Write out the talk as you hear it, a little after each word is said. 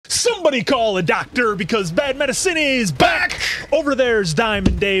Somebody call a doctor because bad medicine is back. Over there's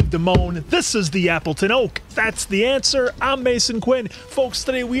Diamond Dave Damone. This is the Appleton Oak. That's the answer. I'm Mason Quinn. Folks,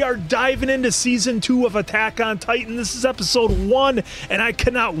 today we are diving into Season 2 of Attack on Titan. This is Episode 1, and I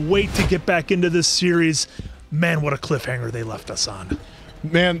cannot wait to get back into this series. Man, what a cliffhanger they left us on.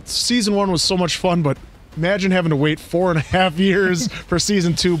 Man, Season 1 was so much fun, but imagine having to wait 4.5 years for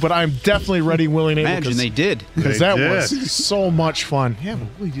Season 2, but I'm definitely ready, willing, and able. Imagine they did. Because that was so much fun. Yeah, but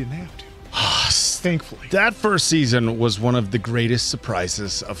we didn't have to. Thankfully. That first season was one of the greatest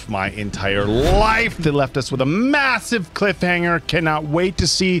surprises of my entire life. They left us with a massive cliffhanger. Cannot wait to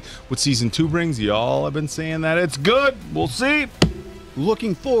see what Season 2 brings. Y'all have been saying that it's good. We'll see.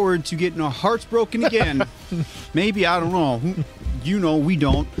 Looking forward to getting our hearts broken again. Maybe, I don't know. You know, we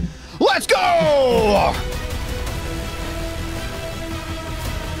don't. Let's go!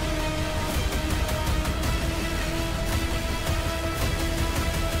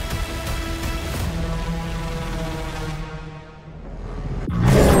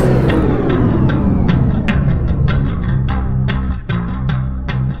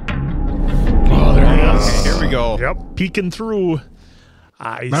 Oh, there he is. Okay, here we go. Yep, peeking through.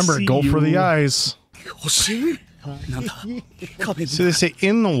 Remember, go for the eyes. So they say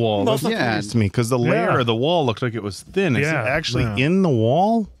in the wall. That's Yeah. to me because the layer of the wall looked like it was thin. Is it Yeah. actually in the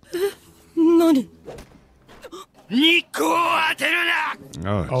wall?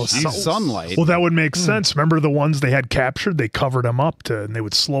 Oh, Sunlight. well, that would make sense. Remember the ones they had captured? They covered them up and they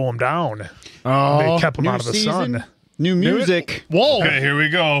would slow them down. Oh, They kept them New out of the season, sun. new music. Whoa! Okay, here we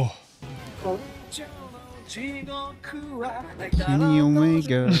go.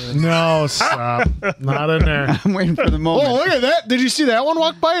 Omega. No, stop. Not in there. I'm waiting for the moment. Oh, look at that. Did you see that one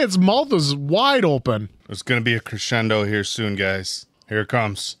walk by? Its mouth was wide open. There's going to be a crescendo here soon, guys. Here it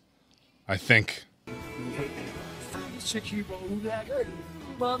comes. I think.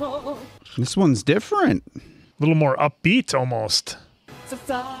 This one's different. A little more upbeat almost.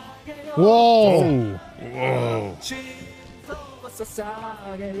 Whoa. Whoa.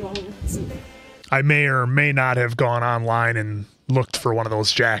 I may or may not have gone online and looked for one of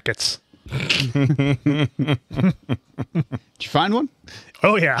those jackets. Did you find one?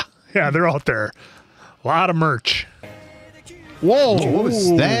 Oh, yeah. Yeah, they're out there. A lot of merch. Whoa. What was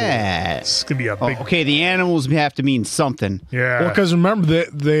that? It's going to be a big... Okay, the animals have to mean something. Yeah. Well, because remember,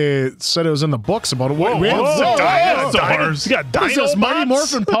 they said it was in the books about it. Whoa, We had whoa, dinosaurs. You got What is this, Mighty Dinobots?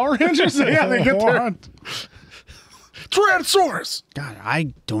 Morphin Power Rangers? Yeah, they get their... Tyrannosaurus. God,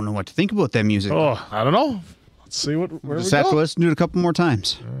 I don't know what to think about that music. Oh, I don't know. Let's see where Just we have to go. listen to it a couple more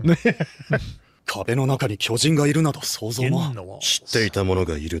times. 壁の中に巨人がいるなど想像 in も the walls. 知っていた者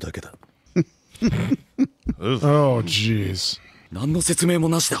がいるだけだ。 Oh, jeez. 何の説明も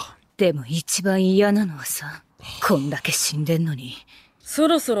なしだ。でも一番嫌なのはさ、こんだけ死んでんのに。そ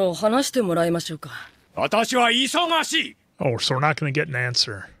ろそろ話してもらいましょうか。私は忙しい。 Oh, so we're not going to get an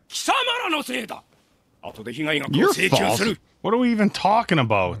answer. 貴様らのせいだ。後で被害額を Your 請求す fault. る。 What are we even talking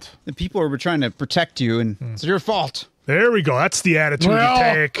about? The people were trying to protect you, and it's your fault. There we go. That's the attitude Well.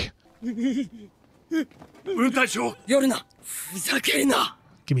 you take. 分隊長。夜な。ふざけるな。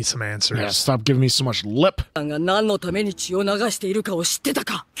 Give me some answers. Yeah, stop giving me so much lip. が何のために血を流しているかを知ってた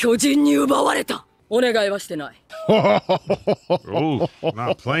か。巨人に奪われた。お願いはしてない。 Oh,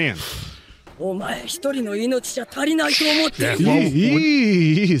 not playing. お前一人の命じゃ足りないと思ってる。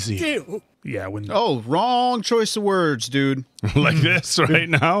 Easy. てよ。 Yeah, when Oh, wrong choice of words, dude. Like this right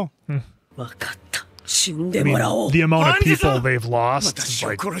now? わかった。死んで I も mean, らおう。 the amount of なんで people さ they've lost, What the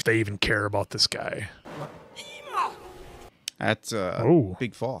like shit? they even care about this guy. That's a Oh.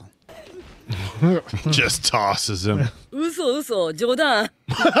 big fall. Just tosses him. 嘘嘘、冗談。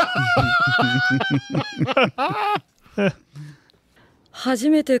初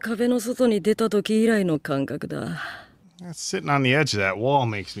めて壁の外に出た時以来の感覚だ。 Sitting on the edge of that wall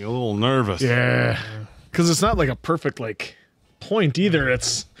makes me a little nervous. Yeah. Because it's not like a perfect, like, point either.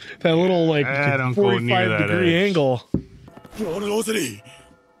 It's that little, like, I don't go near that 45-degree edge. angle. ローゼリー。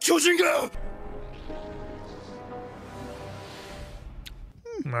巨人が。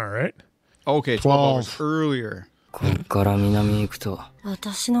 All right. Okay, 12 hours earlier. こっから南行くと。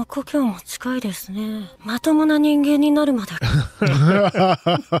私の故郷も近いですね。まともな人間になるまで。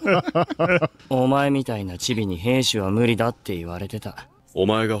お前みたいなチビに兵士は無理だって言われてた。お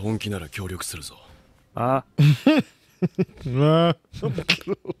前が本気なら協力するぞ。あ、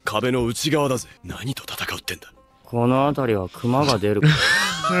壁の内側だぜ。何と戦うってんだ。この辺りは熊が出るか。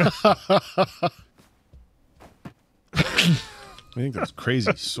 I think those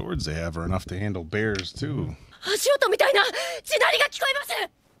crazy swords they have are enough to handle bears, too. 足音みたいな地鳴りが聞こえ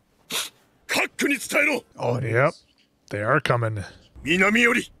ます。カックに伝えろ。 Oh, yep. They are coming. 南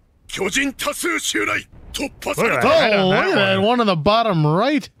より巨人多数襲来突破さ Look れ at た that. Oh, look at that one on the bottom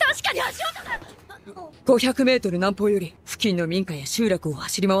right. 確かに足音だ500メートル南方より付近の民家や集落を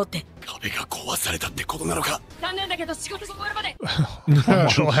走り回って壁が壊されたってことなのか残念だけど仕事が終わるまで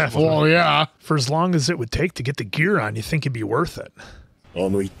She'll have Well, yeah. For as long as it would take to get the gear on, you think it'd be worth it. あ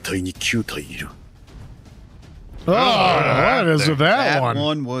の一帯に9体いる Oh, what is with that That one?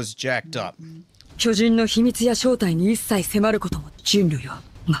 one was jacked up. 巨人の秘密や正体に一切迫ることを人類は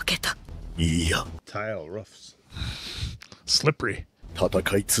負けたいや Tile roofs. Slippery.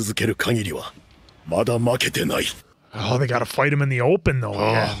 戦い続ける限りはまだ負けてない Oh, they gotta fight him in the open though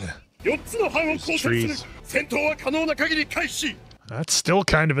again. 4つの班を構成する戦闘は可能な限り開始 That's still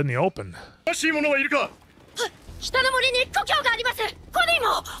kind of in the open. 欲しい者はいるか北の森に故郷がありますコニー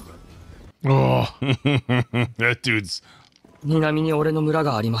も Oh, That dude's. 南に俺の村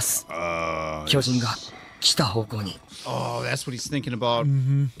があります。巨人が来た方向に。 Oh, that's what he's thinking about.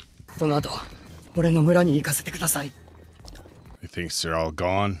 その後、俺の村に行かせてください。 He thinks they're all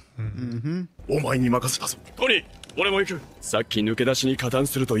gone. お前に任せたぞトニー俺も行くさっき抜け出しに加担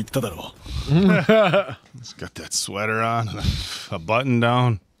すると言っただろ He's got that sweater on, and a button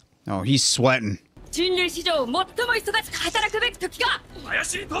down. Oh, he's sweating. 人類史上最も忙しく働くべき時が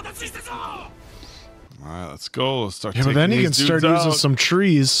林に到達したぞ All right, let's go. Let's start yeah, but taking then he can these start dudes using out. some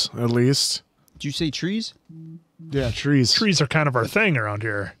trees, at least. Did you say trees? Yeah, trees. Trees are kind of our thing around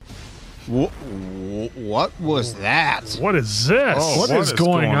here. What was that? What is this? Oh, What is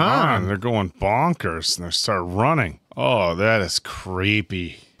going on? They're going bonkers, and they start running. Oh, that is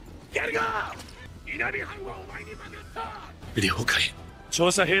creepy. やるが稲荷班はお前に任せた了解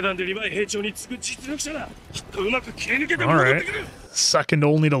調査兵団でリヴァイ兵長に次ぐ実力者だきっとうまく切り抜けて All 戻っ right. てくる Second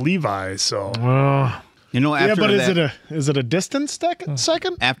only to Levi, so You know, Yeah, after but that, is it a distance second?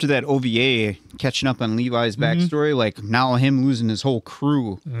 after that OVA catching up on Levi's backstory, like now him losing his whole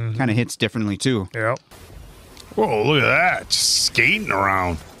crew kind of hits differently too. yeah. Whoa, look at that. Just skating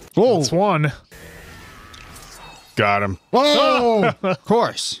around. Whoa! That's one. Got him. Whoa! Of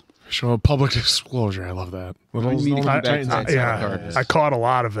course. Show a public disclosure. I love that. Little need to known get back to Titans. that. Yeah, I caught a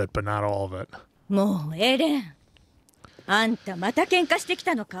lot of it, but not all of it. もうエレンあんたまた喧嘩してき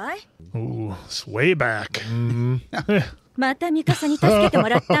たのかい Ooh, it's way back. またミカサに助けても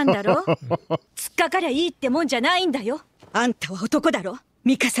らったんだろ突っかかりゃいいってもんじゃないんだよあんたは男だろ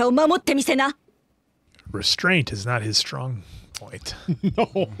ミカサを守ってみせな Restraint is not his strong point.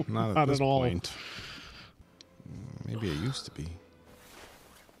 No, Not at not this at all. point. Maybe it used to be.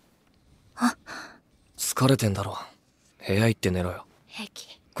 疲れてんだろ。部屋行って寝ろよ。平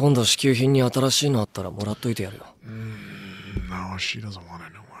気今度支給品に新しいのあったらもらっといてやるよ。No, she doesn't want a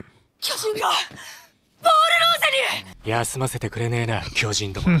new one. 巨人がボールローゼに休ませてくれねえな、巨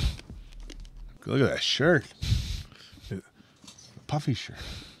人ども。 Look at that shirt. Puffy shirt.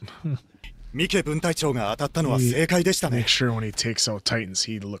 三毛分隊長が当たったのは正解でしたね Make sure when he takes out Titans,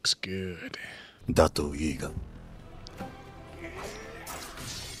 he looks good. だといいが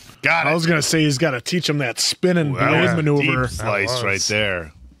Got I it. was gonna say he's got to teach him that spinning That blade was a maneuver. deep slice right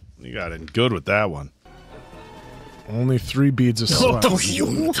there. You got it good with that one. Only 3 beads of sweat. 4 Look 体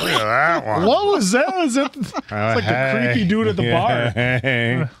at that one. What was that? Was that it's like the creepy dude at the bar?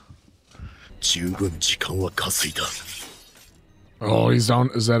 bar. 十分時間は稼いだ Oh, he's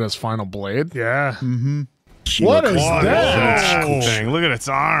down. Is that his final blade? Yeah. What is What is that? that thing? Look at its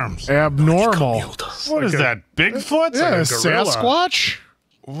arms. Abnormal. What is that? Bigfoot? Yeah, like a gorilla. Sasquatch.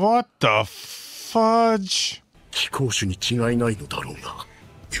 What the fudge? 飛行士に違いないのだろうな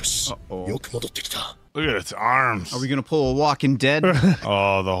よしよく戻ってきた Look at its arms. Are we gonna pull a Walking Dead?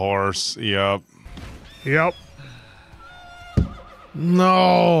 Oh, the horse. Yep. Yep.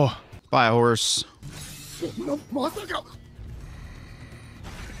 No. By a horse.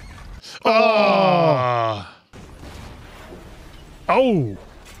 Oh. Oh.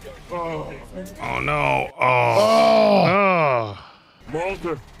 Oh no. Oh.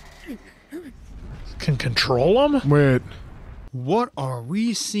 Oh. Can control him? Wait. What are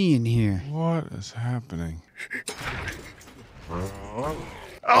we seeing here? What is happening?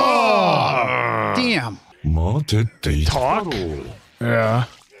 Damn. 待てって言った Talk? Yeah.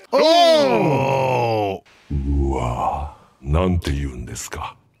 Oh. うわなんて言うんです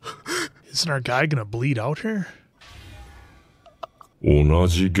か Isn't our guy gonna bleed out here? 同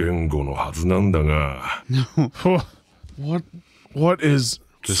じ言語のはずなんだが What is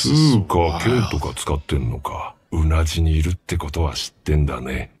スーかケンとか使ってんのかうなじにいるってことは知ってんだ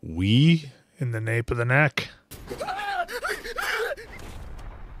ね We? In the nape of the neck.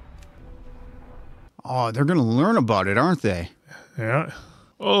 Oh, they're gonna learn about it, aren't they? Yeah.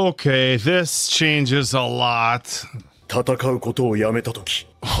 Okay, this changes a lot. 戦うことをやめたとき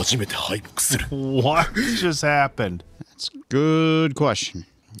初めて敗北する。 What just happened? That's a good question.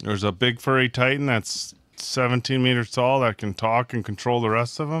 There's a big furry titan that's 17 meters tall that can talk and control the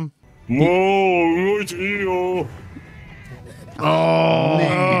rest of them. もう動いていいよ。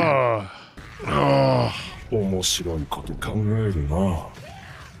面白いこと考えるな。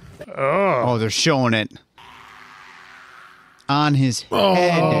 Oh, they're showing it on his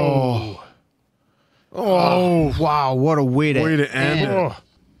head. Oh, wow. What a way to end it.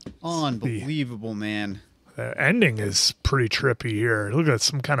 Unbelievable, man. The ending is pretty trippy here. Look at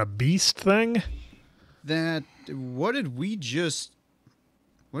some kind of beast thing. What did we just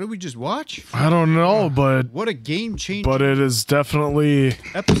watch? I don't know, but What a game changer but it is definitely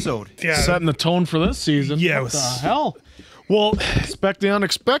episode. setting the tone for this season. Yeah, it What was- the hell? Well, Expect the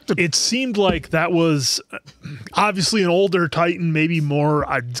unexpected. it seemed like that was obviously an older Titan, maybe more,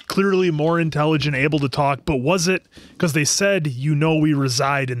 clearly more intelligent, able to talk, but was it, because they said, we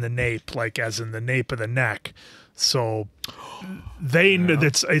reside in the nape, like as in the nape of the neck. So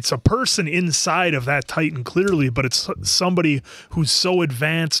it's a person inside of that Titan clearly, but it's somebody who's so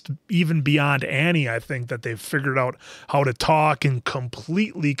advanced even beyond Annie, I think, that they've figured out how to talk and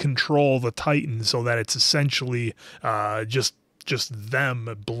completely control the Titan so that it's essentially just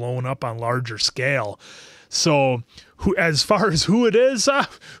them blown up on larger scale. So as far as who it is,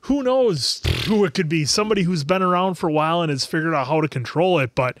 who knows who it could be. Somebody who's been around for a while and has figured out how to control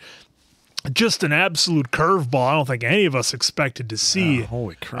it, but just an absolute curveball. I don't think any of us expected to see.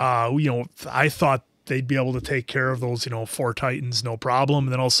 Holy crap. I thought they'd be able to take care of those, 4 Titans, no problem.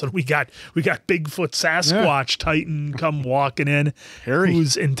 And then all of a sudden we got Bigfoot Sasquatch Titan come walking in, Harry,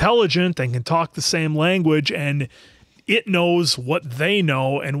 who's intelligent and can talk the same language, and it knows what they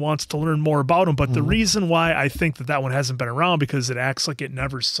know and wants to learn more about them. But the reason why I think that one hasn't been around, because it acts like it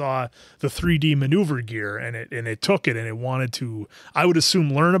never saw the 3D maneuver gear, and it took it and it wanted to, I would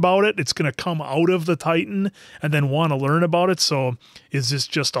assume, learn about it. It's going to come out of the Titan and then want to learn about it. So is this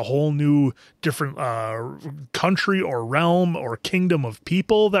just a whole new different country or realm or kingdom of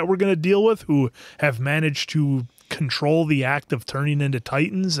people that we're going to deal with who have managed to control the act of turning into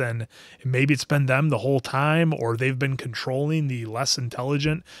Titans, and maybe it's been them the whole time, or they've been controlling the less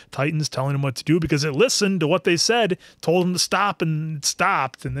intelligent Titans, telling them what to do because it listened to what they said, told him to stop, and it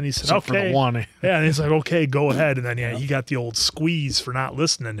stopped, and then he said, Except for the okay. one. Yeah, and he's like, okay, go ahead. And then he got the old squeeze for not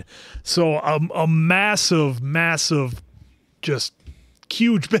listening. So a massive just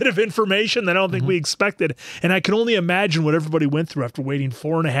huge bit of information that I don't think we expected. And I can only imagine what everybody went through after waiting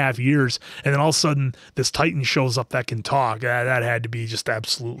 4.5 years. And then all of a sudden this Titan shows up that can talk. That had to be just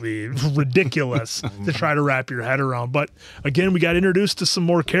absolutely ridiculous to try to wrap your head around. But again, we got introduced to some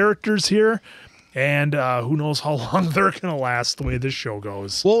more characters here. And who knows how long they're going to last the way this show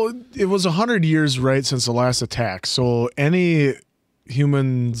goes. Well, it was 100 years, right, since the last attack. So any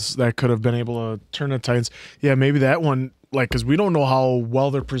humans that could have been able to turn into Titans, yeah, maybe that one, like, because we don't know how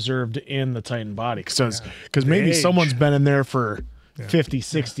well they're preserved in the Titan body. Because maybe someone's been in there for 50,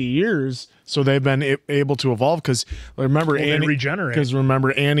 60 years, so they've been able to evolve. Because remember, Annie regenerate. Because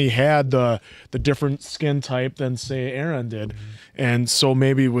remember, Annie had the different skin type than, say, Eren did. And so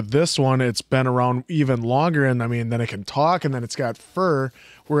maybe with this one, it's been around even longer. And I mean, then it can talk, and then it's got fur,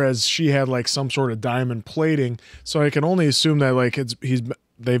 whereas she had like some sort of diamond plating. So I can only assume that like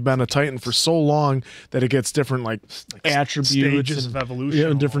they've been a Titan for so long that it gets different like attributes, stages of evolution,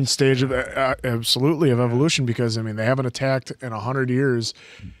 yeah, different stage of absolutely of evolution, because I mean they haven't attacked in 100 years,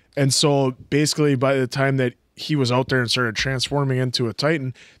 and so basically by the time that he was out there and started transforming into a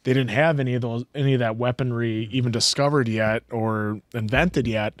Titan, they didn't have any of that weaponry even discovered yet or invented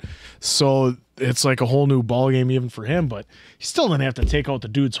yet. So it's like a whole new ball game even for him. But he still didn't have to take out the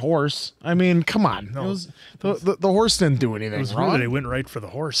dude's horse. I mean, come on, the horse didn't do anything. It was wrong. Really, they went right for the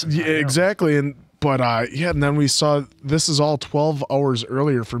horse. Yeah, exactly. And and then we saw this is all 12 hours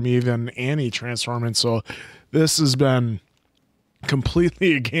earlier for me than Annie transforming. So this has been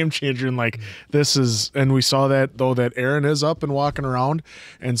completely a game changer, and like this is, and we saw that though that Eren is up and walking around,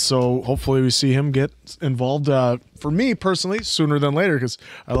 and so hopefully we see him get involved for me personally sooner than later, because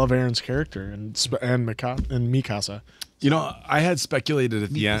I love Eren's character and Mikasa. You know, I had speculated at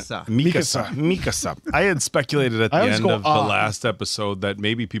the end. Mikasa. I had speculated at the end of the last episode that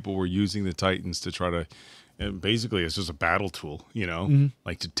maybe people were using the Titans to try to, and basically it's just a battle tool,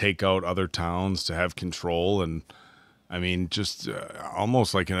 like to take out other towns, to have control, and I mean, just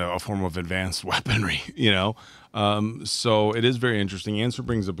almost like a form of advanced weaponry, So it is very interesting. Answer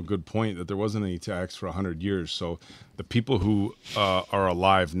brings up a good point that there wasn't any attacks for 100 years. So the people who are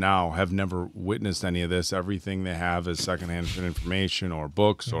alive now have never witnessed any of this. Everything they have is secondhand information or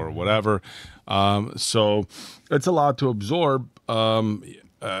books or whatever. So it's a lot to absorb.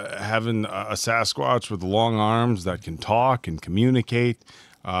 having a Sasquatch with long arms that can talk and communicate.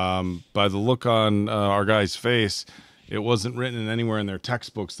 By the look on our guy's face, it wasn't written anywhere in their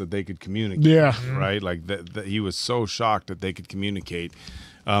textbooks that they could communicate. Yeah. Right? Like that he was so shocked that they could communicate.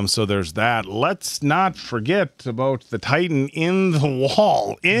 So there's that. Let's not forget about the Titan in the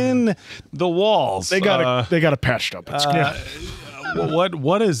wall. In the walls. They got it patched up. It's,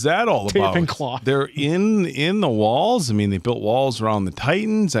 what is that all tape about? and cloth. They're in the walls. I mean, they built walls around the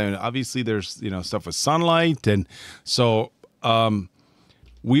Titans, and obviously there's stuff with sunlight, and so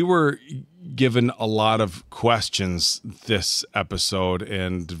we were given a lot of questions this episode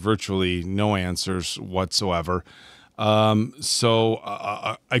and virtually no answers whatsoever.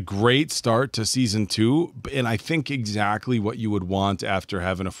 So a great start to season 2, and I think exactly what you would want after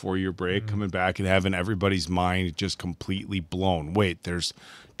having a 4-year break, coming back and having everybody's mind just completely blown. Wait, there's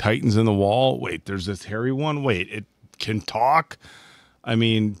Titans in the wall. Wait, there's this hairy one. Wait, it can talk. I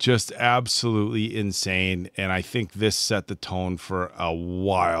mean, just absolutely insane. And I think this set the tone for a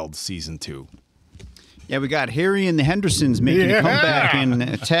wild season 2. Yeah, we got Harry and the Hendersons making a comeback in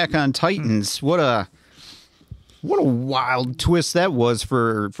Attack on Titans. What a wild twist that was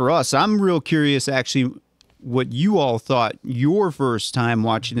for us. I'm real curious, actually, what you all thought your first time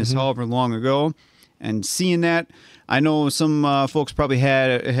watching this however long ago and seeing that. I know some folks probably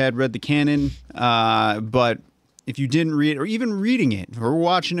had read the canon, but if you didn't read it, or even reading it, or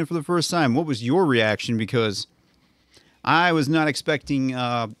watching it for the first time, what was your reaction? Because I was not expecting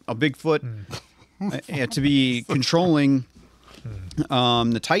a Bigfoot to be controlling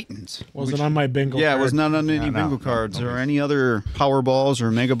the Titans. Wasn't on my bingo Yeah, card. it was not on any bingo cards or any other power balls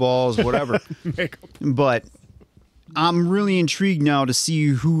or mega balls, whatever. But I'm really intrigued now to see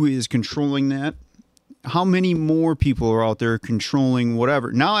who is controlling that. How many more people are out there controlling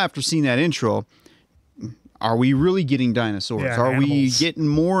whatever? Now, after seeing that intro, are we really getting dinosaurs? Yeah, are we animals. getting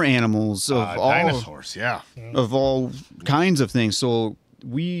more animals of Dinosaurs, of all kinds of things? So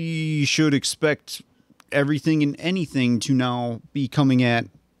we should expect everything and anything to now be coming at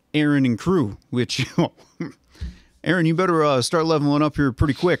Eren and crew, which, Eren, you better start leveling up here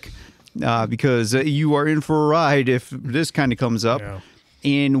pretty quick because you are in for a ride if this kind of comes up. Yeah.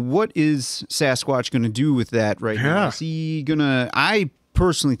 And what is Sasquatch going to do with that right now? Is he going to... I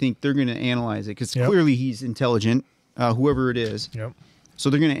personally think they're going to analyze it because clearly he's intelligent, whoever it is. Yep. So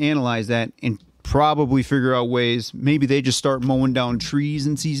they're going to analyze that and probably figure out ways. Maybe they just start mowing down trees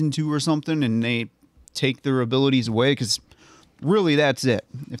in season 2 or something and they take their abilities away because really that's it.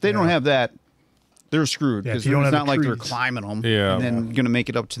 If they don't have that, they're screwed because you don't it's have not the like they're trees. climbing them Yeah. and then going to make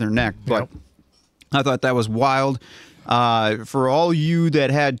it up to their neck. But I thought that was wild. For all you that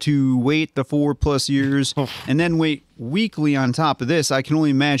had to wait the 4+ years and then wait weekly on top of this, I can only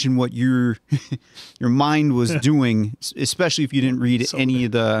imagine what your mind was doing, especially if you didn't read any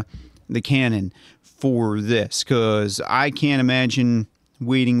of the canon for this, because I can't imagine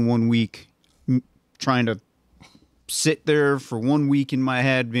waiting 1 week, trying to sit there for 1 week in my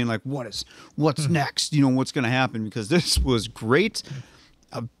head being like, what's next? What's going to happen? Because this was great.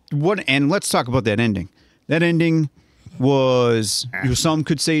 And let's talk about that ending. That ending was, some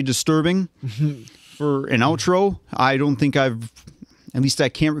could say, disturbing for an outro. I don't think at least I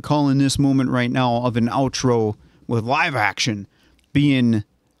can't recall in this moment right now of an outro with live action being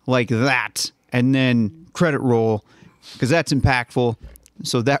like that and then credit roll, because that's impactful.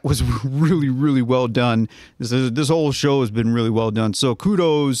 So that was really, really well done. This whole show has been really well done. So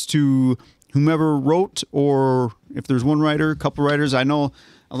kudos to whomever wrote, or if there's one writer, a couple writers. I know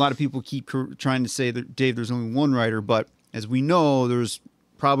a lot of people keep trying to say that, Dave, there's only one writer, but as we know, there's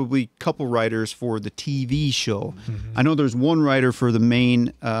probably a couple writers for the TV show. I know there's one writer for the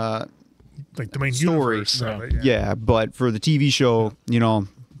main Like the main story. universe of it, Yeah, but for the TV show,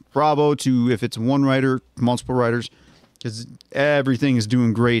 bravo to if it's one writer, multiple writers, because everything is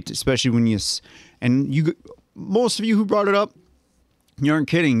doing great, especially when most of you who brought it up, you aren't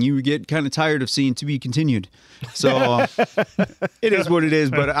kidding. You get kind of tired of seeing to be continued. So it is what it is.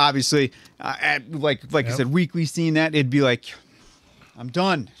 But obviously, like I said, weekly seeing that, it'd be like, I'm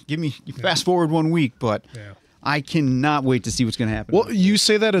done. Fast forward 1 week, but I cannot wait to see what's going to happen. Well, you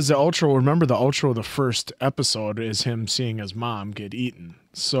say that as the outro. Remember, the outro of the first episode is him seeing his mom get eaten.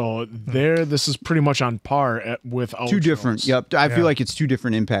 So this is pretty much on par with outros. Two different. Yep. I feel like it's two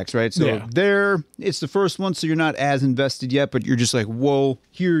different impacts, right? So it's the first one, so you're not as invested yet, but you're just like, whoa,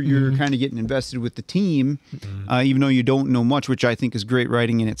 here you're kind of getting invested with the team, even though you don't know much, which I think is great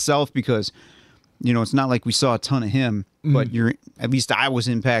writing in itself because, it's not like we saw a ton of him but you're at least I was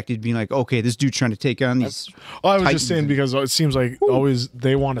impacted, being like, okay, this dude's trying to take on these. I was Titans. just saying because it seems like always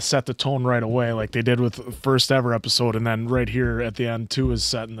they want to set the tone right away, like they did with the first ever episode, and then right here at the end too is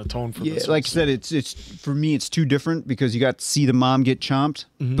setting the tone for this. Like I said, it's for me, it's too different because you got to see the mom get chomped,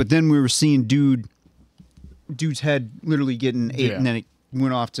 but then we were seeing dude's head literally getting ate, and then it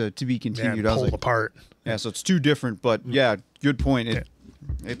went off to be continued. I was pulled like, apart. Yeah, so it's too different, but yeah, good point.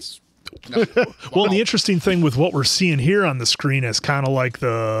 It's Well, the interesting thing with what we're seeing here on the screen is kind of like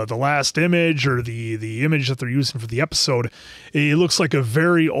the last image or the image that they're using for the episode. It looks like a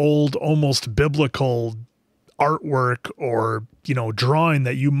very old, almost biblical artwork or, drawing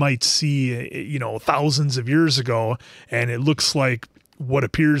that you might see, thousands of years ago. And it looks like what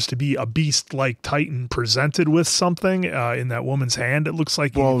appears to be a beast-like Titan presented with something in that woman's hand. It looks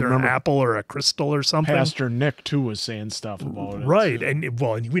like either an apple or a crystal or something. Pastor Nick too was saying stuff about it. Right, and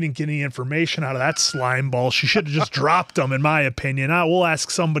we didn't get any information out of that slime ball. She should have just dropped them, in my opinion. We'll ask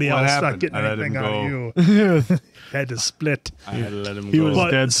somebody else. Not getting anything out of you. Had to split. I had to let him He go.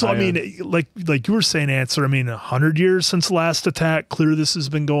 was dead. So I mean, like you were saying, Answer. I mean, 100 years since last attack. Clear, this has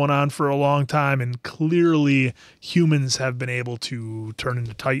been going on for a long time, and clearly humans have been able to turn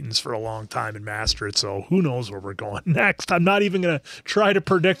into Titans for a long time and master it. So who knows where we're going next? I'm not even gonna try to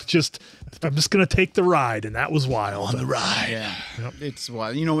predict. I'm just gonna take the ride, and that was wild. On the ride. Yeah, it's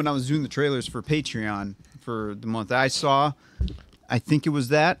wild. When I was doing the trailers for Patreon for the month, I saw, I think it was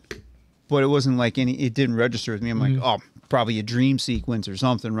that, but it wasn't like it didn't register with me. I'm like, oh, probably a dream sequence or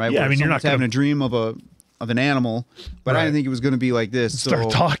something, right? Yeah, Where I mean, you're not having a dream of an animal, but I didn't think it was going to be like this.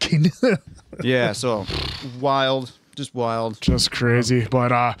 Start talking. Yeah, so wild. Just wild. Just crazy.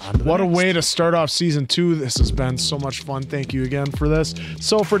 But what a way to start off season 2. This has been so much fun. Thank you again for this.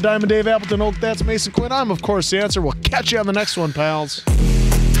 So for Diamond Dave, Appleton Oak, that's Mason Quinn. I'm, of course, the Answer. We'll catch you on the next one, pals.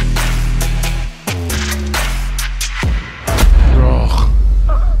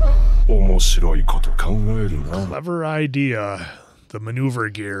 Clever idea. The maneuver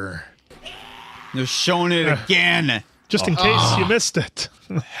gear. They're showing it again. Just in case you missed it.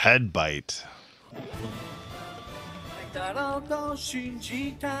 Head bite. They're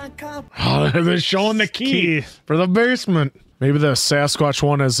showing the key for the basement. Maybe the Sasquatch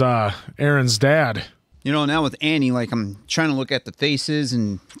one is Aaron's dad. Now with Annie, like I'm trying to look at the faces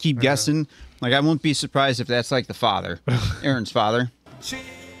and keep guessing. Like I won't be surprised if that's like the father, Aaron's father. It's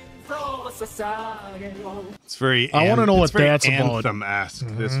very. I want to know what that's about. Anthem-esque,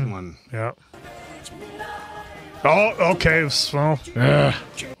 this one. Yeah. Oh, okay. So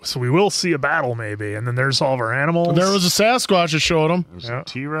we will see a battle maybe, and then there's all of our animals. There was a Sasquatch that showed him. There's a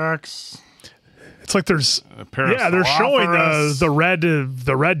T-Rex. It's like there's they're showing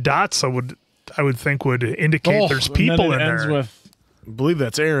the red dots. I would think would indicate there's people in there. I believe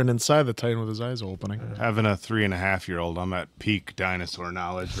that's Aaron inside the Titan with his eyes opening. Having a 3.5-year-old, I'm at peak dinosaur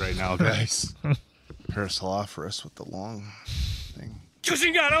knowledge right now, guys. Parasaurolophus with the long thing. That's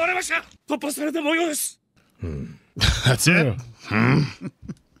it.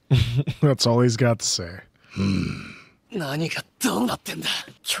 That's all he's got to say. 何がどうなってんだ。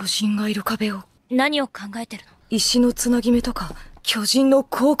巨人がいる壁を。何を考えてるの？石のつなぎ目とか巨人の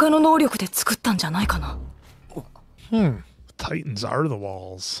効果の能力で作ったんじゃないかな。Titans are the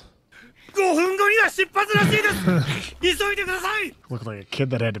walls. 5分後には出発らしいです。急いでください。 Looked like a kid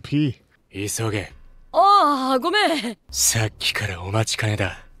that had to pee. 急げ。ああ、ごめん。さっきからお待ちかね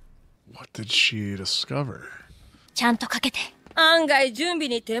だ。What did she discover? ちゃんとかけて。案外準備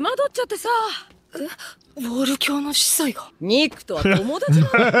に手間取っちゃってさ。ウォール教の司祭がニックとは友達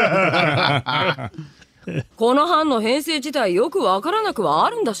だ。この班の編成自体よくわからなくはあ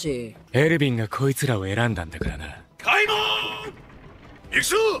るんだし。エルヴィンがこいつらを選んだんだからな。開門。行く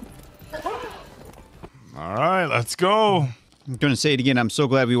ぞ。 All right, let's go. I'm gonna say it again. I'm so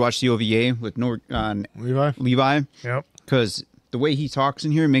glad we watched the OVA with Levi. Yep. Because the way he talks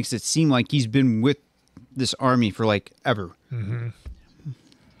in here makes it seem like he's been with this army for like ever. Mm-hmm. And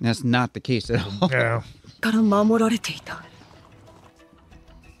that's not the case at all. Yeah. から守られていた。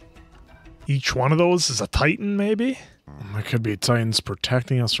 Each one of those is a Titan, maybe? It could be Titans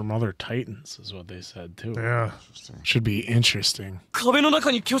protecting us from other Titans, is what they said, too. Yeah. Should be interesting. 壁の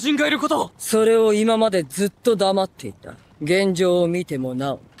中に巨人がいること。それを今までずっと黙っていた。現状を見ても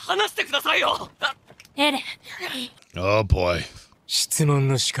なお。話してくださいよ。エレン、 Oh boy. 質問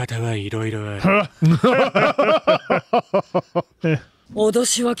の仕方はいろいろある。脅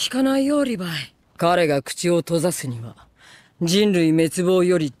しは聞かないよ、リヴァイ。彼が口を閉ざすには、人類滅亡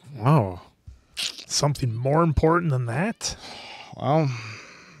より。 Wow. Something more important than that? Well,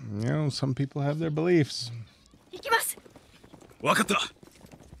 some people have their beliefs. 行きます。わかった。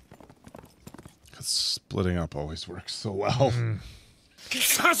Splitting up always works so well.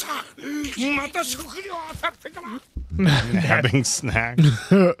 Having snacks.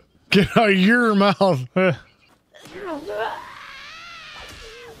 Get out of your mouth.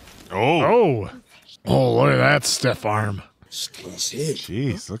 Oh. Oh, look at that stiff arm.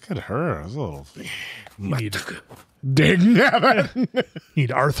 Jeez, look at her. That's a little...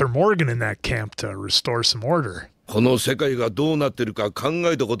 Need Arthur Morgan in that camp to restore some order. この世界がどうなってるか考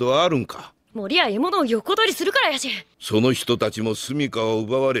えたことはあるんか。森や獲物を横取りするからやし。その人たちも住処を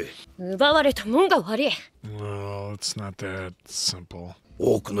奪われ。奪われたもんが悪い。Well, it's not that simple.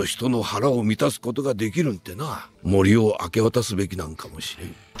 多くの人の腹を満たすことができるんってな。森を明け渡すべきなんかもしれん。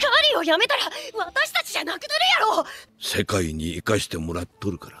狩りをやめたら私たちじゃなくなるやろ。世界に生かしてもらっ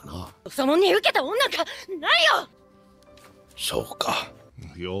とるからな。そのに受けた女がないよ。そうか。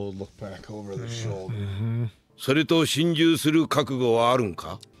 The old look back over the shoulder. それと心中する覚悟はあるん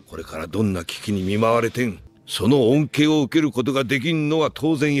か。これからどんな危機に見舞われてん、その恩恵を受けることができんのは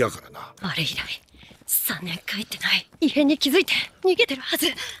当然やからな。あれ以来3年帰ってない。異変に気づいて逃げてるはず。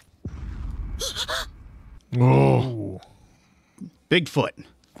Oh. Bigfoot.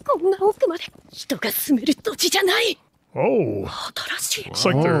 こんな奥まで人が住める土地じゃない。 Oh. 新しい。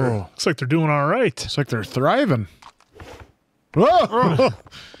 Looks like they're doing all right. It's like they're thriving. Whoa.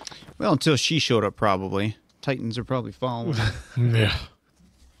 Well, until she showed up, probably. Titans are probably following. Yeah.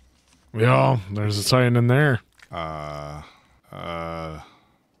 Yeah, there's a Titan in there.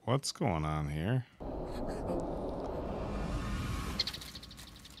 What's going on here?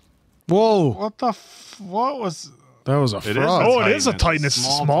 Whoa. What the what was... That was a It is frog. Oh, it is a Titan. It's a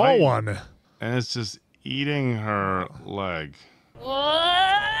small Titan. one. And it's just eating her leg.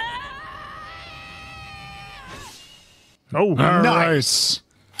 Oh, Nice.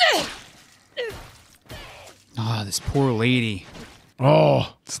 Ah, this poor lady.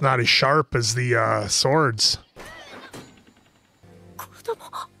 Oh. it's not as sharp as the swords.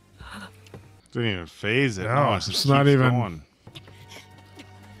 Didn't even phase it. No, No, it's just not keeps even- going.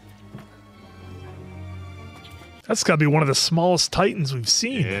 That's got to be one of the smallest Titans we've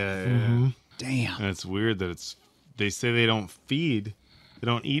seen. Yeah. Damn. And it's weird that it's... They say they don't feed. They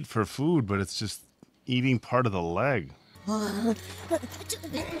don't eat for food, but it's just eating part of the leg. No.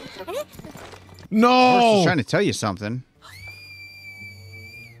 She's trying to tell you something.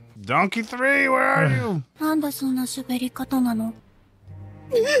 Donkey 3, where are you? なんでそんな喋り方なの？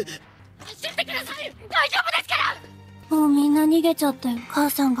走ってください。大丈夫ですから。もうみんな逃げちゃったよ。母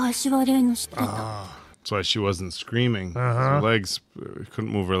さんが足悪いの知ってた。 That's why she wasn't screaming. Uh-huh. Her legs... couldn't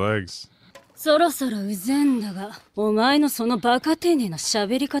move her legs. そろそろうぜんだが、お前のそのバカ丁寧な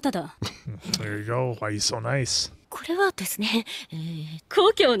喋り方だ。 There you go. Why are you so nice? これはですね、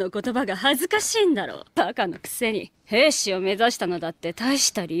故郷の言葉が恥ずかしいんだろう。バカのくせに。兵士を目指したのだって大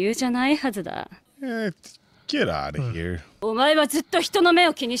した理由じゃないはずだ。Get out of here. お前はずっと人の目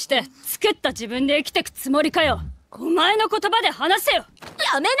を気にして作った自分で生きてくつもりかよ。お前の言葉で話せよ。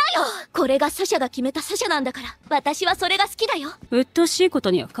やめなよ。これがサシャが決めたサシャなんだから。私はそれが好きだよ。鬱陶しいこ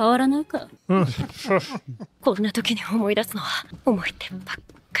とには変わらないか。こんな時に思い出すのは思い出ばっ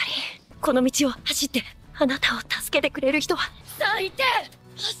かり。この道を走ってあなたを助けてくれる人は最低。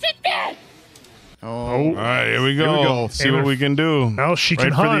走って。 All right, here we go. See what we can do. Now she right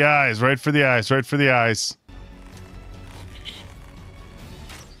can for hunt. the eyes. Right for the eyes. Right for the eyes.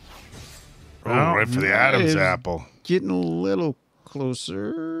 Oh, right for the Adam's apple. Getting a little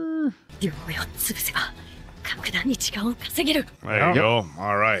closer. 両目を潰せば格段に時間を稼げる。 There you go.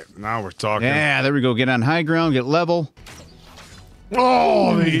 All right, now we're talking. Yeah, there we go. Get on high ground, get level.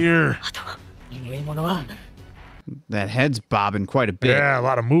 Oh, the ear. あとは良いものは That head's bobbing quite a bit. Yeah, a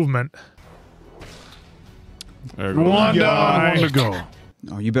lot of movement. There goes One the down, eye. one to go.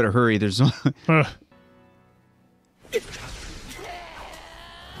 Oh, you better hurry. There's.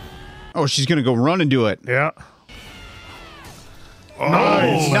 Oh, she's gonna go run and do it. Yeah. Oh,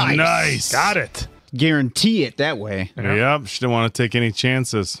 Nice. Got it. Guarantee it that way. Yep, she didn't want to take any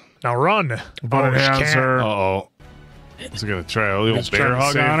chances. Now run. But it she has can't. her. Uh-oh. Is it going to try a little He's bear trying to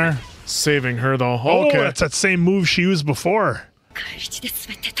hug save- on her? Saving her, though. Oh, Okay. that's that same move she used before. 帰り地で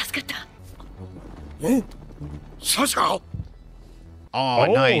滑って助かった。サシャ Oh,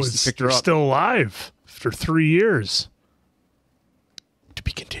 nice. it's- Picked her they're up. still alive after 3 years. To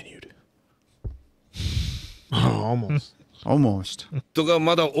be continued. Oh, almost. Almost. 人が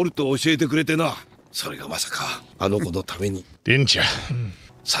まだおると教えてくれてな。それがまさかあの子のために。 Didn't you?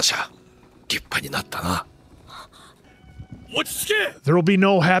 サシャ立派になったな。落ち着け。 There will be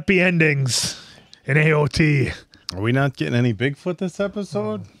no happy endings in AOT. Are we not getting any Bigfoot this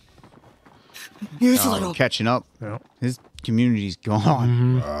episode? Oh, catching up. Yeah. His community's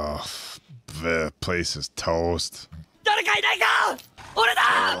gone. The place is toast. 誰かいないか俺だ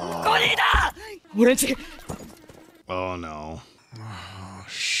ここにいた俺んち Oh no.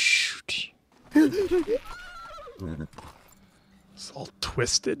 Shoot. It's all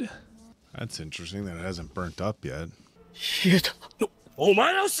twisted. That's interesting that it hasn't burnt up yet. 消えたお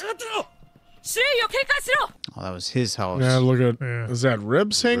前らを従ってろ周囲を警戒しろ Oh, that was his house. Yeah, look at. Yeah. Is that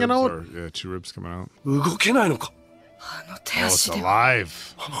ribs hanging Ribs out? are- yeah, 2 ribs coming out. 動けないのかあの手 Oh, it's 足で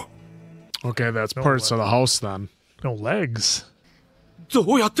alive. Okay, that's parts of the house then. No legs. ど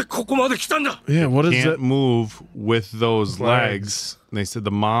うやってここまで来たんだ Yeah, what is Can't that? move with those Legs. legs. And they said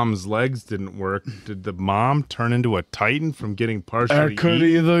the mom's legs didn't work. Did the mom turn into a titan from getting partially That could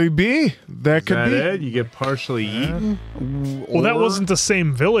eaten? either be. That Is could that be. it? You get partially eaten? Well, that wasn't the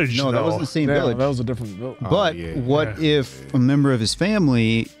same village, No, that though. wasn't the same Yeah, village. that was a different. But yeah, what if a member of his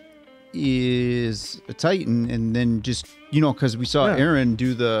family is a Titan and then just, because we saw Yeah. Eren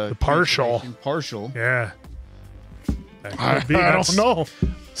do the partial. Partial. Yeah. That I could be. don't That's know.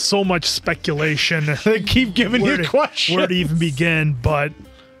 So much speculation. They keep giving where you to, questions. where to even begin, but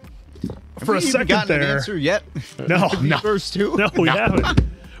for a Have we even second gotten an there, answer yet? no, no, First two? no, we haven't.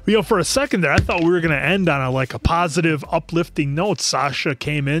 For a second there, I thought we were going to end on a positive, uplifting note. Sasha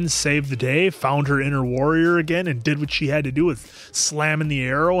came in, saved the day, found her inner warrior again, and did what she had to do with slamming the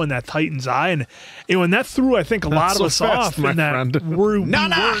arrow in that Titan's eye. And and that threw, I think, a lot so of us fast, off. my in that friend.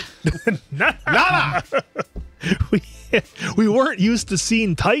 we weren't used to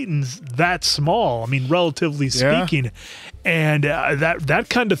seeing Titans that small. I mean, relatively Yeah. speaking. And that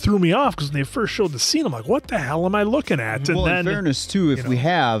kind of threw me off because when they first showed the scene, I'm like, what the hell am I looking at? And Well, then, in fairness, too, if we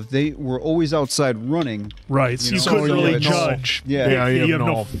have, they were always outside running. right, so you know, couldn't so really it's- judge. Yeah. Yeah, You have no.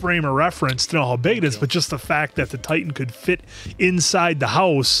 no frame of reference to know how big it is, but just the fact that the Titan could fit inside the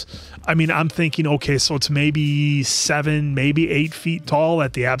house. I mean, I'm thinking, okay, so it's maybe 7, maybe 8 feet tall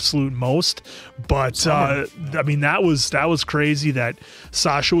at the absolute most. But I mean, that was crazy that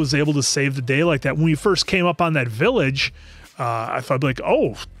Sasha was able to save the day like that. When we first came up on that village, I thought like,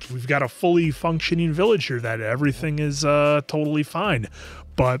 oh, we've got a fully functioning village here, that everything is totally fine.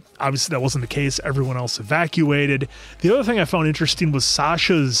 But obviously that wasn't the case. Everyone else evacuated. The other thing I found interesting was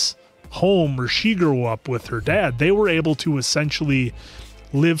Sasha's home where she grew up with her dad. They were able to essentially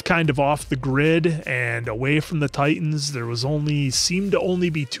live kind of off the grid and away from the Titans. There was seemed to only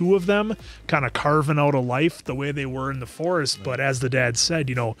be 2 of them kind of carving out a life the way they were in the forest. But as the dad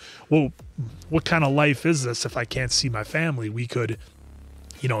said, well, what kind of life is this if I can't see my family? We could,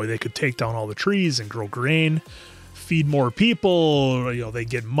 they could take down all the trees and grow grain, feed more people, they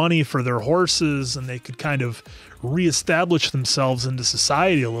get money for their horses, and they could kind of reestablish themselves into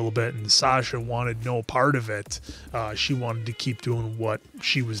society a little bit. And Sasha wanted no part of it. She wanted to keep doing what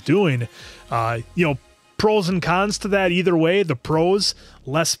she was doing. Pros and cons to that either way. The pros,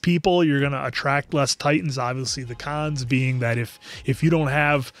 less people, you're going to attract less Titans. Obviously, the cons being that if you don't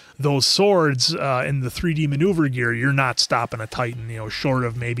have those swords in the 3D maneuver gear, you're not stopping a Titan, short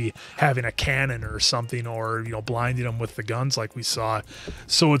of maybe having a cannon or something, or, blinding them with the guns like we saw.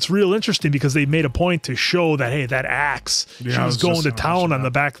 So it's real interesting because they made a point to show that, hey, that axe, Yeah, she I was was going just to gonna town mention on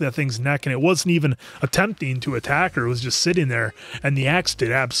the back of that thing's neck, and it wasn't even attempting to attack her. It was just sitting there, and the axe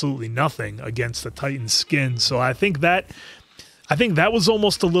did absolutely nothing against the Titan's skin. So I think that was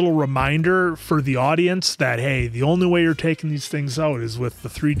almost a little reminder for the audience that, hey, the only way you're taking these things out is with the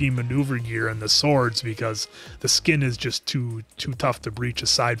 3D maneuver gear and the swords, because the skin is just too tough to breach,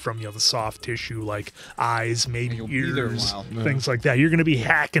 aside from the soft tissue like eyes, maybe You'll be there a ears, while. things like that. You're going to be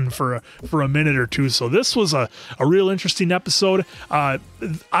hacking for a minute or two. So this was a real interesting episode. I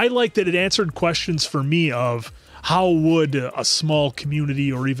like that it answered questions for me of, how would a small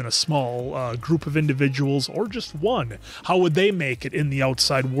community or even a small group of individuals, or just one, how would they make it in the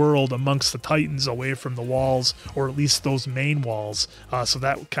outside world amongst the Titans, away from the walls, or at least those main walls? So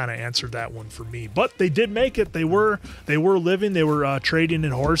that kind of answered that one for me. But they did make it. They were living. They were trading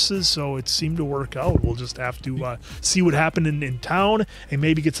in horses, so it seemed to work out. We'll just have to see what happened in town and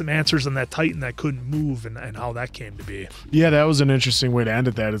maybe get some answers on that Titan that couldn't move and how that came to be. Yeah, that was an interesting way to end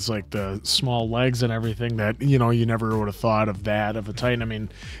it. That it's like the small legs and everything that, you never would have thought of that of a Titan. I mean,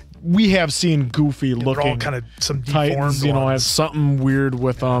 we have seen goofy They're all looking kind of some deformed Titans, have ones. something weird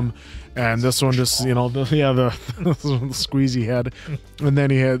with them. And this one just, the squeezy head. And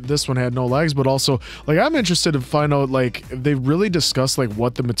then this one had no legs, but also, like, I'm interested to find out, like, if they really discussed, like,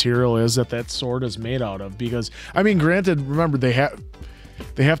 what the material is that sword is made out of. Because, I mean, granted, remember, they have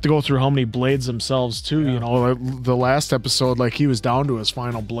to go through how many blades themselves, too. Yeah. The last episode, like, he was down to his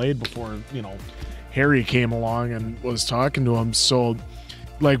final blade before, Harry came along and was talking to him. So,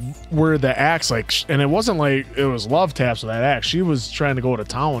 like, where the axe, like, and it wasn't like it was love taps with that axe. She was trying to go to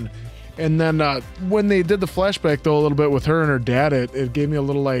town, And then when they did the flashback, though, a little bit with her and her dad, it gave me a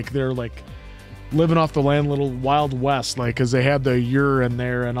little like they're like living off the land, little Wild West, like, because they had the "you're" in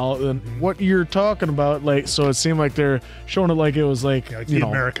there and all. And what you're talking about, like, so it seemed like they're showing it like it was like, Like you the know,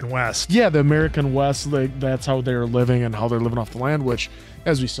 American West. Yeah, the American West, like that's how they're living and how they're living off the land. Which,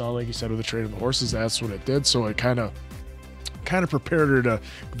 as we saw, like you said, with the trade of the horses, that's what it did. So it kind of prepared her to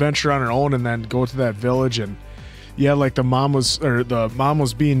venture on her own and then go to that village. And yeah, like the mom was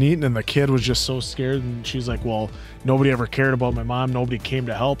being eaten and the kid was just so scared, and she's like, well, nobody ever cared about my mom, nobody came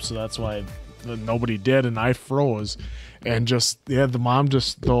to help, so that's why nobody did. And I froze, and just, yeah, the mom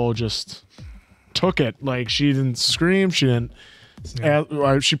just took it. Like, she didn't scream, she didn't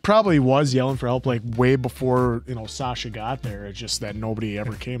she probably was yelling for help like way before, you know, Sasha got there. It's just that nobody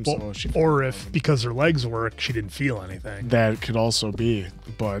ever came. Well, So or if because her legs work, she didn't feel anything. that could also be,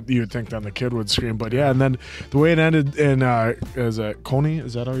 but you would think then the kid would scream. But yeah, and then the way it ended in is it Coney?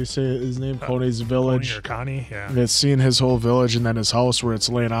 Is that how you say his name? Coney's village. Coney or Connie, yeah. And it's seeing his whole village and then his house where it's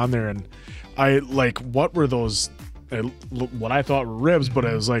laying on there. And I like, what were those? What I thought were ribs, but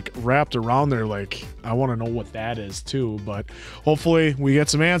it was like wrapped around there. Like, I want to know what that is too. But hopefully we get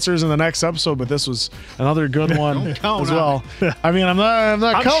some answers in the next episode. But this was another good one as well. I mean, I'm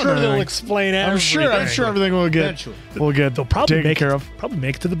not counting. Sure anything. they'll explain I'm everything. sure everything will get They'll probably taken make care of. Probably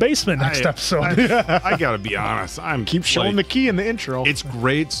make it to the basement next episode. I gotta be honest. Keep showing the key in the intro. It's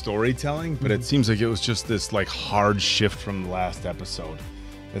great storytelling, but it seems like it was just this like hard shift from the last episode.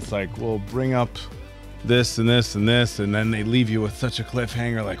 It's like, we'll bring up this and this and this, and then they leave you with such a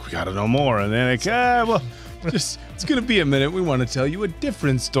cliffhanger, like, we gotta know more. And then like, it's gonna be a minute. We want to tell you a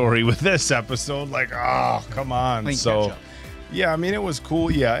different story with this episode. Like, oh, come on. Playing So catch up. yeah, I mean, it was cool.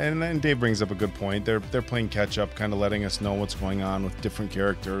 Yeah, and then Dave brings up a good point. They're playing catch up, kind of letting us know what's going on with different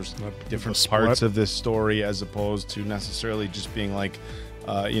characters, different parts of this story, as opposed to necessarily just being like,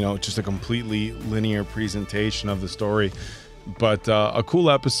 just a completely linear presentation of the story. But a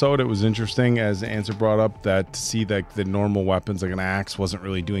cool episode. It was interesting, as Answer brought up, that to see that the normal weapons like an axe wasn't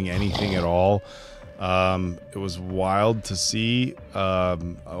really doing anything at all. It was wild to see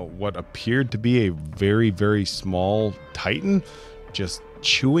what appeared to be a very, very small Titan just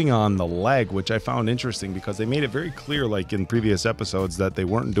chewing on the leg, which I found interesting because they made it very clear, like in previous episodes, that they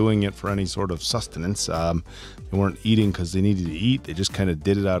weren't doing it for any sort of sustenance. They weren't eating because they needed to eat. They just kind of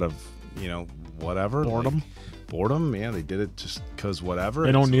did it out of, whatever. Boredom, yeah, they did it just because whatever.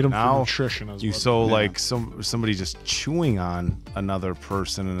 They don't need them now for nutrition as you well. so like somebody just chewing on another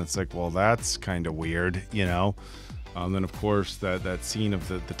person, and it's like, well, that's kind of weird, Then of course that scene of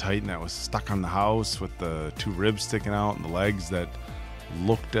the Titan that was stuck on the house with the two ribs sticking out and the legs that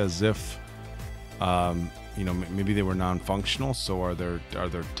looked as if maybe they were non-functional. So are there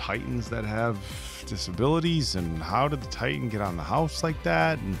Titans that have disabilities, and how did the Titan get on the house like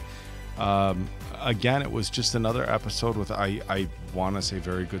that? And again, it was just another episode with I want to say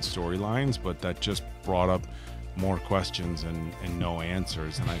very good storylines, but that just brought up more questions and no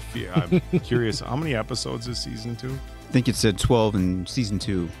answers. And I'm curious, how many episodes is season 2? I think it said 12 in season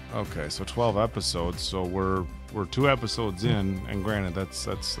 2. Okay, so 12 episodes. So we're 2 episodes in, and granted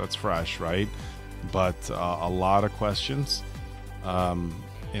that's fresh, right? But a lot of questions.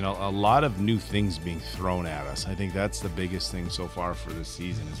 A lot of new things being thrown at us. I think that's the biggest thing so far for this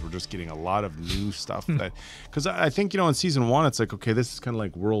season, is we're just getting a lot of new stuff. That, because I think, in season 1, it's like, okay, this is kind of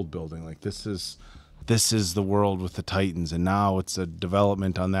like world building. Like, this is the world with the Titans, and now it's a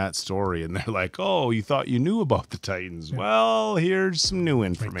development on that story. And they're like, oh, you thought you knew about the Titans? Yeah. Well, here's some new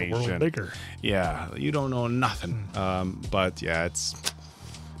information. Make the world bigger. Yeah, you don't know nothing. But yeah,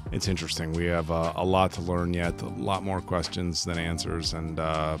 it's interesting. We have a lot to learn yet, a lot more questions than answers, and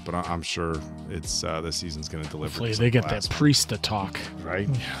but I'm sure it's this season's going to deliver. Hopefully they get that priest to talk, right?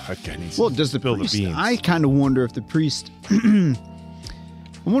 That guy needs does to the priest? The beans. I kind of wonder if the priest. I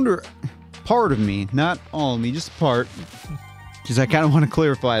wonder, part of me, not all of me, just part, because I kind of want to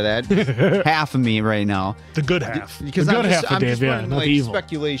clarify that. Half of me right now, the good half, because the good half of I'm Dave, just yeah, running, not like, the evil.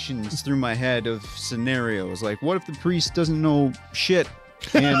 speculations through my head of scenarios. Like, what if the priest doesn't know shit?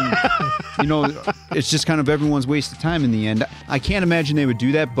 And it's just kind of everyone's waste of time in the end. I can't imagine they would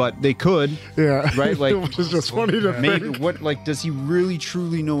do that, but they could. Yeah, right. Like, it was just funny to maybe think. what, like, does he really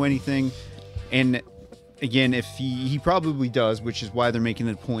truly know anything? And again, if he probably does, which is why they're making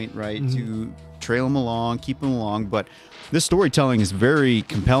it a point, right, to trail him along, keep him along. But this storytelling is very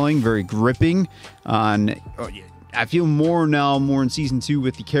compelling, very gripping. I feel more in season 2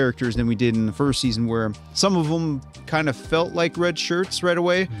 with the characters than we did in the first season, where some of them kind of felt like red shirts right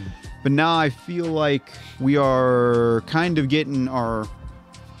away. But now I feel like we are kind of getting our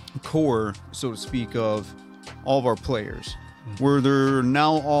core, so to speak, of all of our players. where they're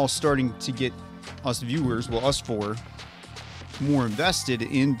now all starting to get us viewers, well, us four, more invested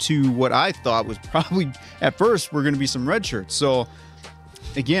into what I thought was probably at first were going to be some red shirts. So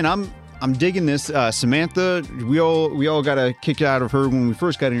again, I'm digging this. Samantha, we all got a kick out of her when we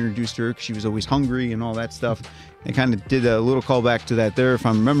first got introduced to her because she was always hungry and all that stuff. I kind of did a little callback to that there, if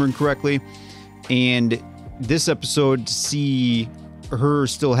I'm remembering correctly. And this episode, to see her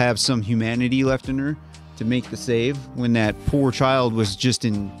still have some humanity left in her to make the save when that poor child was just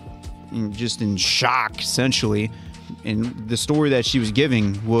in shock, essentially. And the story that she was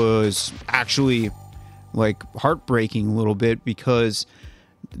giving was actually like heartbreaking a little bit, because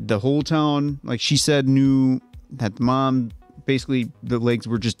the whole town, like she said, knew that the mom, basically the legs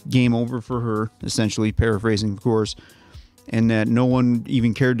were just game over for her, essentially, paraphrasing, of course, and that no one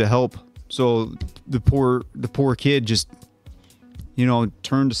even cared to help. So the poor kid just,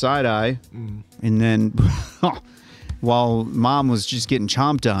 turned a side eye, and then while mom was just getting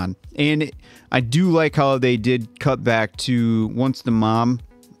chomped on. And I do like how they did cut back to once the mom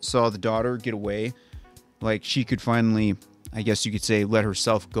saw the daughter get away, like she could finally, I guess you could say, let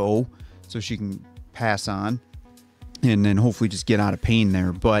herself go so she can pass on and then hopefully just get out of pain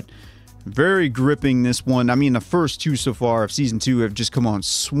there. But very gripping, this one. I mean, the first two so far of season 2 have just come on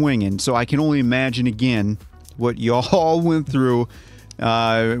swinging. So I can only imagine again what y'all went through,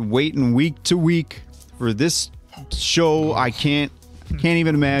 waiting week to week for this show. I can't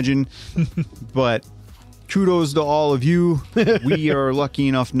even imagine. But kudos to all of you. We are lucky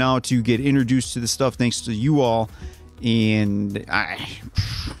enough now to get introduced to this stuff thanks to you all. And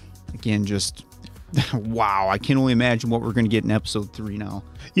just wow, I can only imagine what we're going to get in episode 3 now.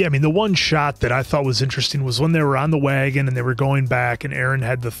 Yeah, I mean, the one shot that I thought was interesting was when they were on the wagon and they were going back, and Eren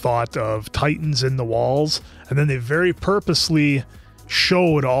had the thought of Titans in the walls, and then they very purposely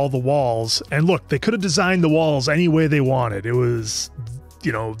showed all the walls. And look, they could have designed the walls any way they wanted. It was,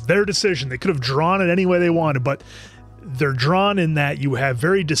 their decision. They could have drawn it any way they wanted, but they're drawn in that you have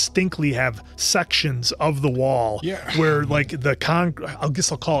very distinctly have sections of the wall where like I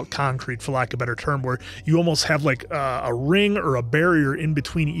guess I'll call it concrete for lack of a better term, where you almost have like a ring or a barrier in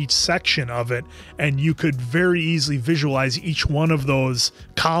between each section of it, and you could very easily visualize each one of those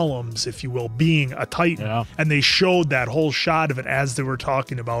columns, if you will, being a Titan. Yeah. And they showed that whole shot of it as they were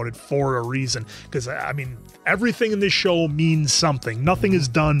talking about it for a reason, because I mean, everything in this show means something. Nothing is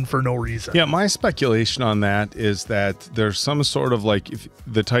done for no reason. Yeah, my speculation on that is that there's some sort of like, if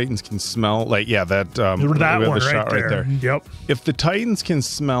the Titans can smell, like, that one right there. Yep. If the Titans can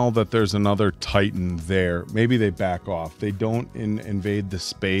smell that there's another Titan there, maybe they back off. They don't invade the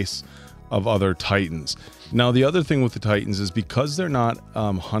space of other Titans. Now, the other thing with the Titans is because they're not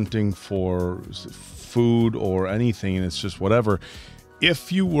hunting for food or anything, and it's just whatever.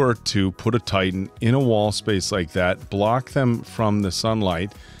 If you were to put a Titan in a wall space like that, block them from the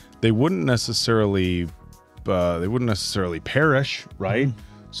sunlight, they wouldn't necessarily perish, right? Mm-hmm.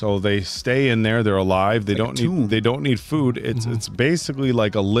 So they stay in there. They're alive. They don't need food. It's basically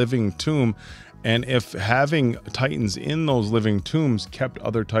like a living tomb. And if having Titans in those living tombs kept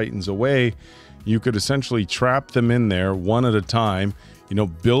other Titans away, you could essentially trap them in there one at a time.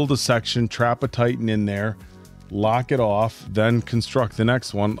 Build a section, trap a Titan in there, lock it off, then construct the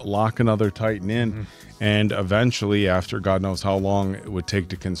next one, lock another Titan in, and eventually, after God knows how long it would take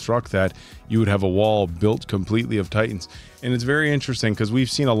to construct that, you would have a wall built completely of Titans. And it's very interesting because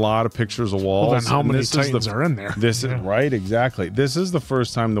we've seen a lot of pictures of walls. Well, then how many Titans are in there? This is right, exactly. This is the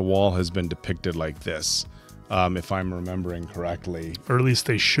first time the wall has been depicted like this, if I'm remembering correctly. Or at least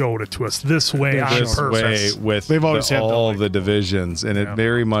they showed it to us this way on purpose. With they've always had all the divisions, and it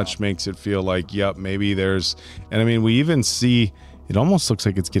very much makes it feel like, maybe there's, and I mean, we even see, it almost looks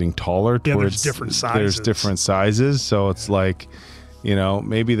like it's getting taller. There's different sizes. There's different sizes, so it's like,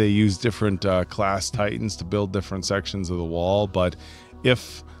 maybe they use different class Titans to build different sections of the wall, but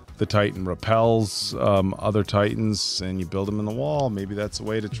if the Titan repels other Titans and you build them in the wall, maybe that's a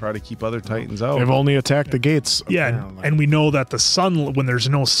way to try to keep other Titans out. They've only attacked the gates. Yeah, apparently. And we know that the sun, when there's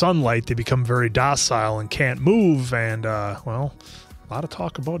no sunlight, they become very docile and can't move, and a lot of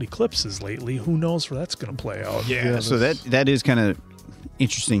talk about eclipses lately. Who knows where that's going to play out? Yeah, so that is kind of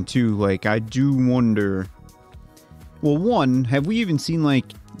interesting too. Like, I do wonder, well, one, have we even seen like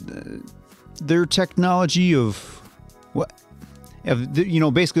their technology of what?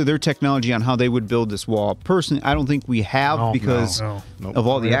 Basically their technology on how they would build this wall. Personally, I don't think we have because of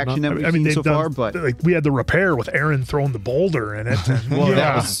all the action that we've seen so far. But like, we had the repair with Eren throwing the boulder in it. And,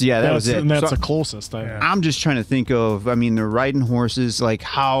 that was it. And that's the closest. I'm just trying to think of. I mean, they're riding horses. Like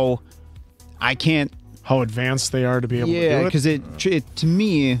how advanced they are to be able to do it. Yeah, because it to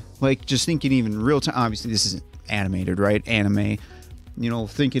me, like just thinking even real time. Obviously, this isn't animated, right? Anime. You know,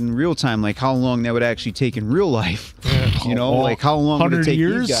 thinking real time, like how long that would actually take in real life. You know, like how long would it take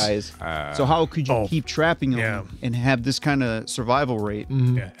years? these guys? So how could you keep trapping them and have this kind of survival rate?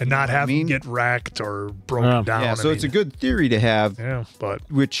 Yeah, and not have them get wrecked or broken down. Yeah, so it's a good theory to have. Yeah, but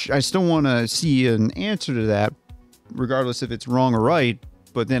which I still want to see an answer to that, regardless if it's wrong or right.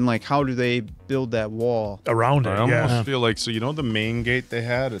 But then, like, how do they build that wall around it? I almost feel like, so you know the main gate they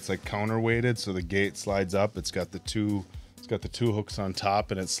had, it's like counterweighted, so the gate slides up. It's got the two hooks on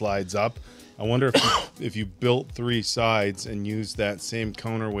top, and it slides up. I wonder if you built 3 sides and used that same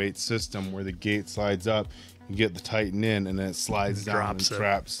counterweight system where the gate slides up, you get the Titan in, and then it slides down and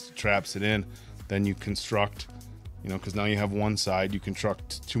traps it in. Then you construct, you know, because now you have one side, you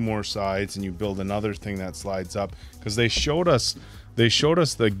construct 2 more sides, and you build another thing that slides up. Because they showed us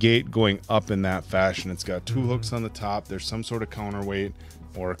the gate going up in that fashion. It's got 2 hooks on the top. There's some sort of counterweight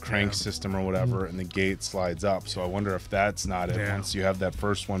or a crank system or whatever, and the gate slides up. So I wonder if that's not it. Once you have that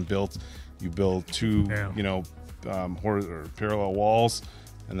first one built, you build 2, you know, or parallel walls,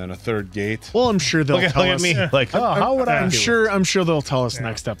 and then a 3rd gate. Well, I'm sure they'll tell us. Look at me. Like, oh, how would I? I'm sure they'll tell us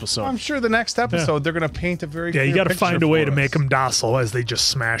next episode. I'm sure the next episode they're going to paint a very you got to find a way to us. make them docile as they just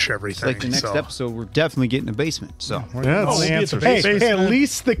smash everything. Like the next episode, we're definitely getting a basement. So that's the answer. Hey, at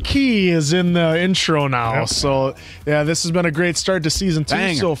least the key is in the intro now. Yep. So yeah, this has been a great start to season 2.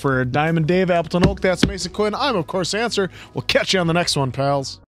 Banger. So for Diamond Dave, Appleton Oak, that's Mason Quinn. I'm of course Answer. We'll catch you on the next one, pals.